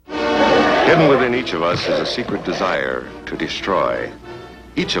Hidden within each of us is a secret desire to destroy.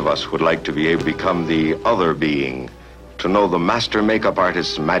 Each of us would like to be able to become the other being, to know the master makeup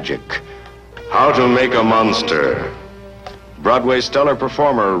artist's magic. How to make a monster. Broadway stellar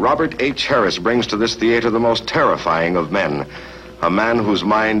performer Robert H. Harris brings to this theater the most terrifying of men, a man whose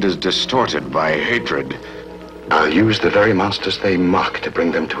mind is distorted by hatred. I'll use the very monsters they mock to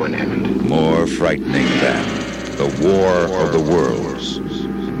bring them to an end. More frightening than the war of the worlds.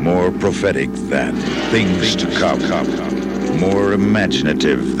 More prophetic than things to come. More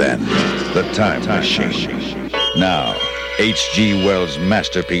imaginative than the time machine. Now, H.G. Wells'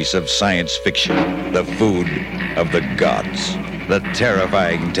 masterpiece of science fiction, The Food of the Gods. The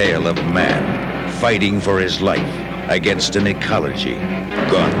terrifying tale of man fighting for his life against an ecology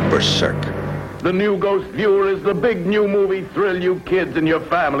gone berserk. The new Ghost Viewer is the big new movie thrill you kids and your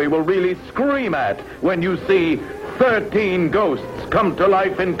family will really scream at when you see 13 ghosts come to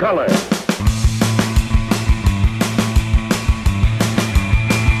life in color.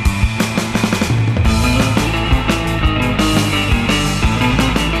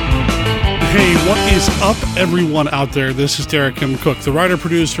 Hey, what is up, everyone out there? This is Derek M. Cook, the writer,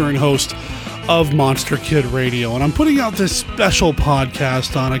 producer, and host of Monster Kid Radio, and I'm putting out this special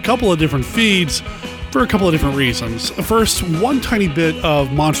podcast on a couple of different feeds for a couple of different reasons. First, one tiny bit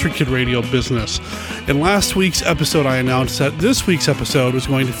of Monster Kid Radio business. In last week's episode, I announced that this week's episode was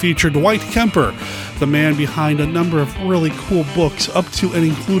going to feature Dwight Kemper, the man behind a number of really cool books, up to and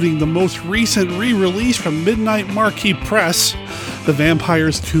including the most recent re-release from Midnight Marquee Press, The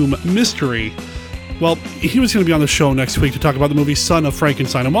Vampire's Tomb Mystery. Well, he was going to be on the show next week to talk about the movie Son of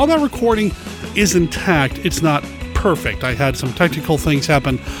Frankenstein, and while that recording is intact, it's not perfect. I had some technical things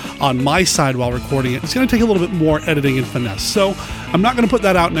happen on my side while recording it. It's going to take a little bit more editing and finesse. So I'm not going to put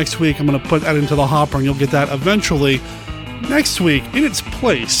that out next week. I'm going to put that into the hopper, and you'll get that eventually. Next week, in its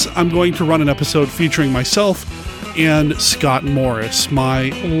place, I'm going to run an episode featuring myself and Scott Morris, my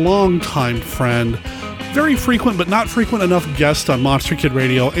longtime friend, very frequent but not frequent enough guest on Monster Kid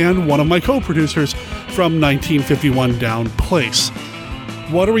Radio, and one of my co-producers from 1951 Down Place.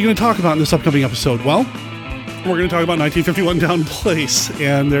 What are we going to talk about in this upcoming episode? Well, we're going to talk about 1951 Down Place,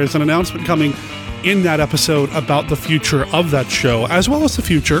 and there's an announcement coming in that episode about the future of that show, as well as the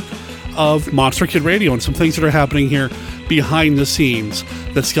future of Monster Kid Radio and some things that are happening here behind the scenes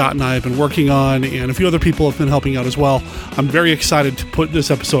that Scott and I have been working on, and a few other people have been helping out as well. I'm very excited to put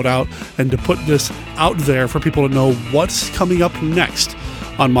this episode out and to put this out there for people to know what's coming up next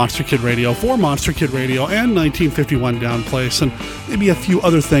on Monster Kid Radio, for Monster Kid Radio and 1951 Down Place, and maybe a few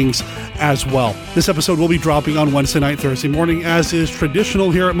other things as well. This episode will be dropping on Wednesday night, Thursday morning, as is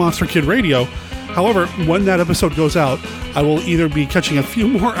traditional here at Monster Kid Radio. However, when that episode goes out, I will either be catching a few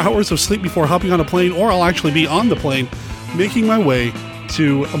more hours of sleep before hopping on a plane, or I'll actually be on the plane making my way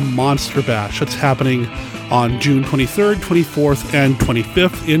to a Monster Bash that's happening on June 23rd, 24th, and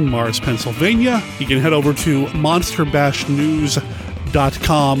 25th in Mars, Pennsylvania. You can head over to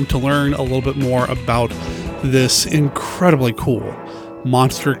monsterbashnews.com to learn a little bit more about this incredibly cool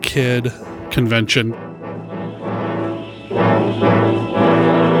Monster Kid convention.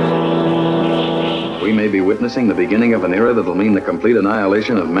 We may be witnessing the beginning of an era that'll mean the complete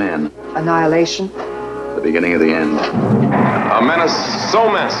annihilation of man. Annihilation? The beginning of the end. A menace so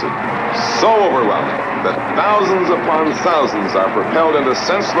massive, so overwhelming, that thousands upon thousands are propelled into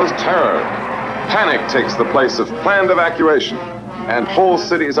senseless terror. Panic takes the place of planned evacuation, and whole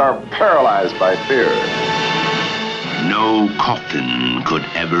cities are paralyzed by fear. No coffin could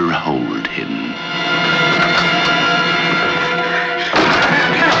ever hold him.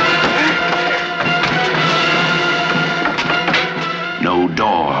 No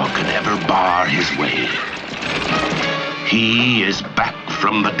door could ever bar his way. He is back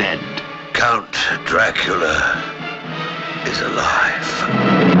from the dead. Count Dracula is alive.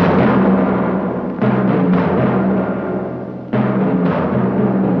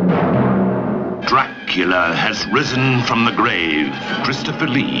 Dracula has risen from the grave. Christopher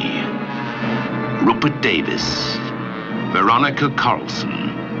Lee, Rupert Davis, Veronica Carlson,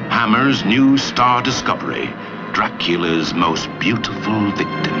 Hammer's new star discovery, Dracula's most beautiful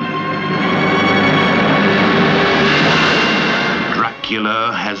victim.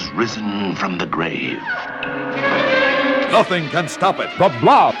 Dracula has risen from the grave. Nothing can stop it. The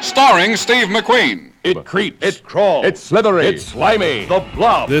Blob. Starring Steve McQueen. It creeps. It crawls. It's slithery. It's slimy. The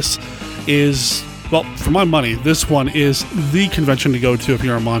Blob. This is, well, for my money, this one is the convention to go to if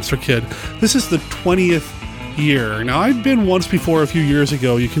you're a Monster Kid. This is the 20th year. Now, I've been once before a few years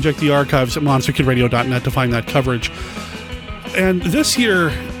ago. You can check the archives at monsterkidradio.net to find that coverage. And this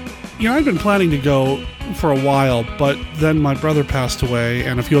year, I've been planning to go for a while, but then my brother passed away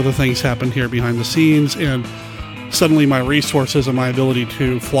and a few other things happened here behind the scenes, and suddenly my resources and my ability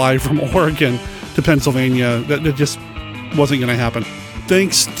to fly from Oregon to Pennsylvania, that just wasn't going to happen.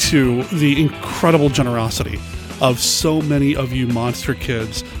 Thanks to the incredible generosity of so many of you monster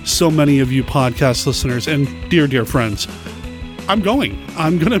kids, so many of you podcast listeners, and dear, dear friends, I'm going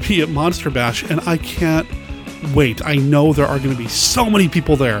to be at Monster Bash, and I can't wait. I know there are going to be so many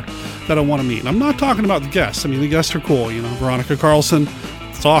people there that I want to meet. And I'm not talking about the guests. I mean, the guests are cool. You know, Veronica Carlson,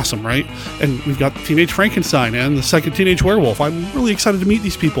 it's awesome, right? And we've got Teenage Frankenstein and the second Teenage Werewolf. I'm really excited to meet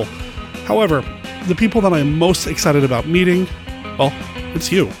these people. However, the people that I'm most excited about meeting, well,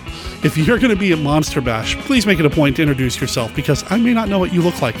 it's you. If you're going to be at Monster Bash, please make it a point to introduce yourself, because I may not know what you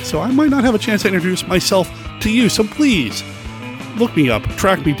look like, so I might not have a chance to introduce myself to you. So please, look me up,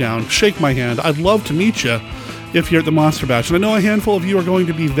 track me down, shake my hand. I'd love to meet you if you're at the Monster Bash. And I know a handful of you are going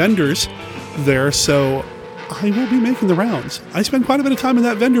to be vendors there, so I will be making the rounds. I spend quite a bit of time in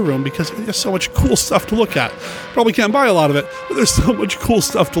that vendor room because there's so much cool stuff to look at. Probably can't buy a lot of it, but there's so much cool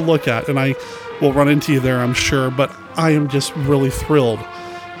stuff to look at, and I will run into you there, I'm sure. But I am just really thrilled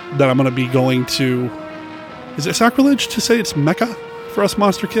that I'm going to be going to... Is it sacrilege to say it's Mecca for us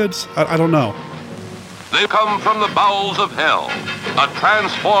monster kids? I don't know. They come from the bowels of hell, a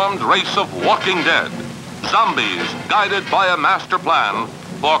transformed race of walking dead, zombies guided by a master plan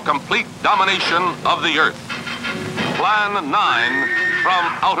for complete domination of the Earth. Plan 9 from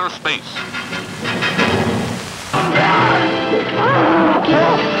outer space.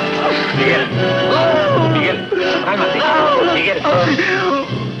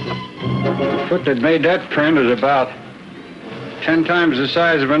 The foot that made that print is about 10 times the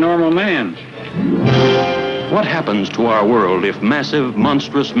size of a normal man's. What happens to our world if massive,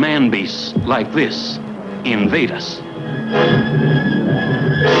 monstrous man-beasts like this invade us?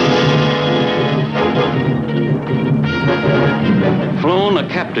 Flown a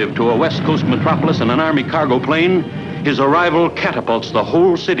captive to a West Coast metropolis in an Army cargo plane, his arrival catapults the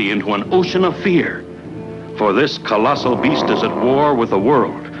whole city into an ocean of fear. For this colossal beast is at war with the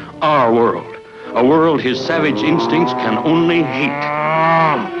world, our world, a world his savage instincts can only hate.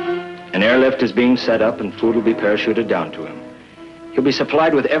 An airlift is being set up and food will be parachuted down to him. He'll be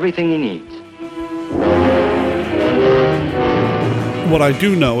supplied with everything he needs. What I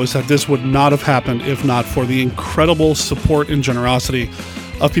do know is that this would not have happened if not for the incredible support and generosity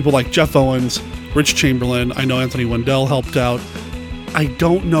of people like Jeff Owens, Rich Chamberlain. I know Anthony Wendell helped out. I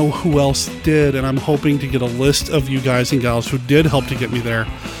don't know who else did, and I'm hoping to get a list of you guys and gals who did help to get me there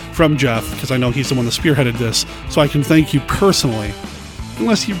from Jeff, because I know he's the one that spearheaded this, so I can thank you personally,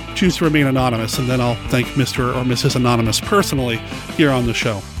 unless you choose to remain anonymous, and then I'll thank Mr. or Mrs. Anonymous personally here on the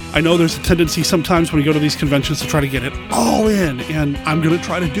show. I know there's a tendency sometimes when you go to these conventions to try to get it all in, and I'm going to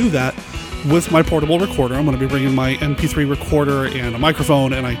try to do that with my portable recorder. I'm going to be bringing my MP3 recorder and a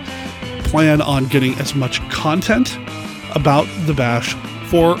microphone, and I plan on getting as much content about the Bash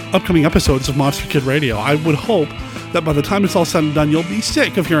for upcoming episodes of Monster Kid Radio. I would hope that by the time it's all said and done, you'll be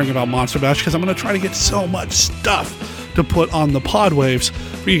sick of hearing about Monster Bash, because I'm going to try to get so much stuff to put on the pod waves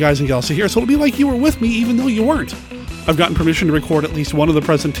for you guys and gals to hear. So it'll be like you were with me even though you weren't. I've gotten permission to record at least one of the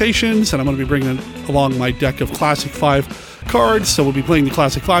presentations, and I'm going to be bringing along my deck of Classic 5 cards, so we'll be playing the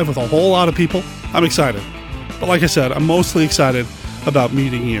Classic 5 with a whole lot of people. I'm excited. But like I said, I'm mostly excited about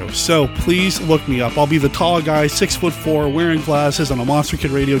meeting you. So please look me up. I'll be the tall guy, 6'4", wearing glasses and a Monster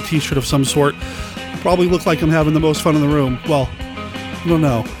Kid Radio t-shirt of some sort. Probably look like I'm having the most fun in the room. Well, I don't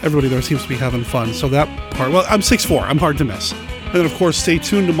know. Everybody there seems to be having fun. So that part, well, I'm 6'4". I'm hard to miss. And then, of course, stay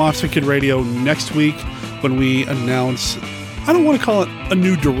tuned to Monster Kid Radio next week when we announce, I don't want to call it a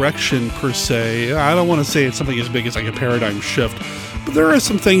new direction per se. I don't want to say it's something as big as like a paradigm shift. But there are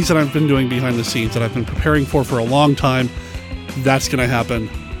some things that I've been doing behind the scenes that I've been preparing for a long time. That's going to happen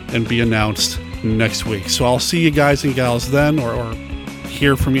and be announced next week. So I'll see you guys and gals then, or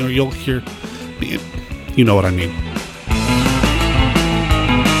hear from you, or you'll hear, you know what I mean.